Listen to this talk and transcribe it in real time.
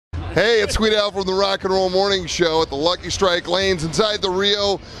Hey, it's Sweet Al from the Rock and Roll Morning Show at the Lucky Strike Lanes inside the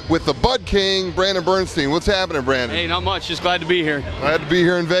Rio with the Bud King, Brandon Bernstein. What's happening, Brandon? Hey, not much. Just glad to be here. Glad to be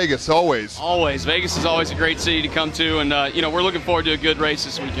here in Vegas, always. Always. Vegas is always a great city to come to, and we're looking forward to a good race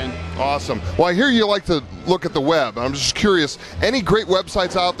this weekend. Awesome. Well, I hear you like to look at the web. I'm just curious, any great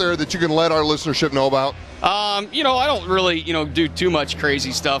websites out there that you can let our listenership know about? I don't really, do too much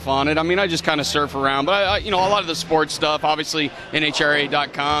crazy stuff on it. I mean, I just kind of surf around. But, a lot of the sports stuff, obviously,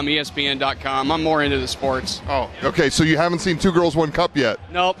 NHRA.com, ESPN.com. I'm more into the sports. Oh, okay. So you haven't seen Two Girls, One Cup yet?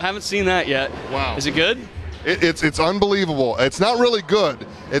 Nope, haven't seen that yet. Wow. Is it good? It's unbelievable. It's not really good.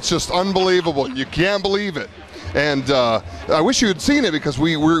 It's just unbelievable. You can't believe it. And I wish you had seen it because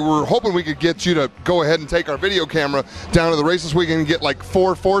we were hoping we could get you to go ahead and take our video camera down to the race this weekend and get like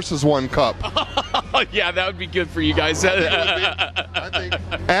 4 Forces 1 Cup. Yeah, that would be good for you guys. I think.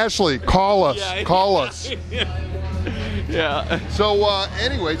 Ashley, call us. Yeah. Call us. Yeah. So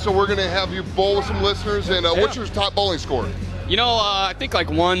anyway, so we're going to have you bowl with some listeners. And what's your top bowling score? I think like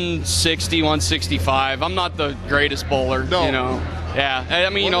 160, 165. I'm not the greatest bowler. No. Yeah, I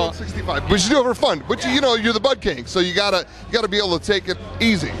mean, 165. But you do it for fun. But you're the Bud King, so you gotta be able to take it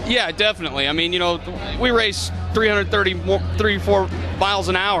easy. Yeah, definitely. I mean, we race 334 miles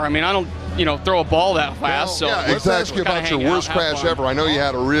an hour. I mean, I don't throw a ball that fast. Well, so let's ask you about your worst crash ever. I know you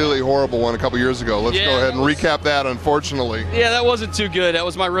had a really horrible one a couple years ago. Let's go ahead and recap that, unfortunately. Yeah, that wasn't too good. That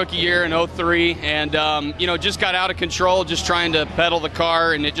was my rookie year in 03, and just got out of control, just trying to pedal the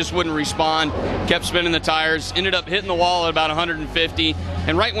car, and it just wouldn't respond. Kept spinning the tires, ended up hitting the wall at about 150,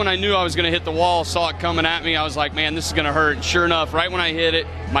 and right when I knew I was going to hit the wall, saw it coming at me, I was like, man, this is going to hurt. And sure enough, right when I hit it,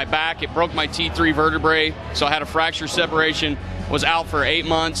 my back, it broke my T3 vertebrae, so I had a fracture separation, was out for 8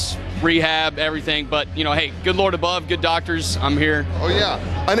 months, rehab, everything. But, hey, good Lord above, good doctors, I'm here. Oh, yeah.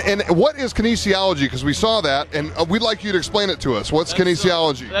 And what is kinesiology? Because we saw that, and we'd like you to explain it to us. What's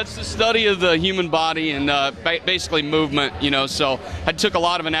kinesiology? That's the study of the human body and basically movement, So I took a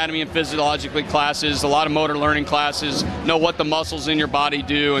lot of anatomy and physiological classes, a lot of motor learning classes, know what the muscles in your body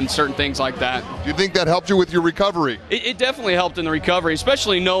do and certain things like that. Do you think that helped you with your recovery? It definitely helped in the recovery,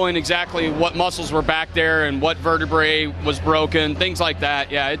 especially knowing exactly what muscles were back there and what vertebrae was broken, things like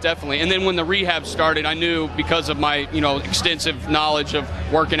that. Yeah, it definitely. And then when the rehab started, I knew because of my, extensive knowledge of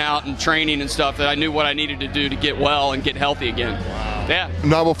working out and training and stuff that I knew what I needed to do to get well and get healthy again. Wow. Yeah.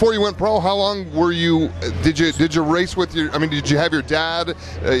 Now, before you went pro, how long were you? Did you race with your? I mean, did you have your dad?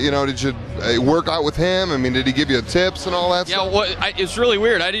 Did you work out with him? I mean, did he give you tips and all that stuff? Yeah, it's really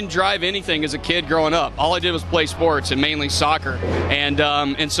weird. I didn't drive anything as a kid growing up. All I did was play sports and mainly soccer.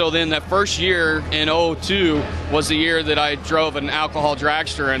 And so then that first year in 02 was the year that I drove an alcohol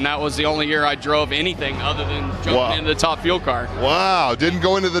dragster, and that was the only year I drove anything other than jumping into the top fuel car. Wow! Didn't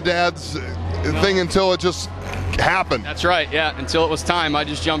go into the dad's thing until it just happened. That's right, yeah. Until it was time, I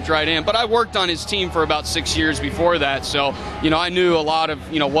just jumped right in. But I worked on his team for about 6 years before that, so I knew a lot of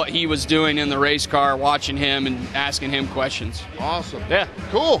what he was doing in the race car, watching him and asking him questions. Awesome. Yeah.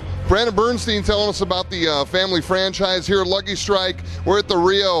 Cool. Brandon Bernstein telling us about the family franchise here at Lucky Strike. We're at the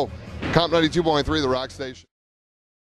Rio, KOMP 92.3, the Rock Station.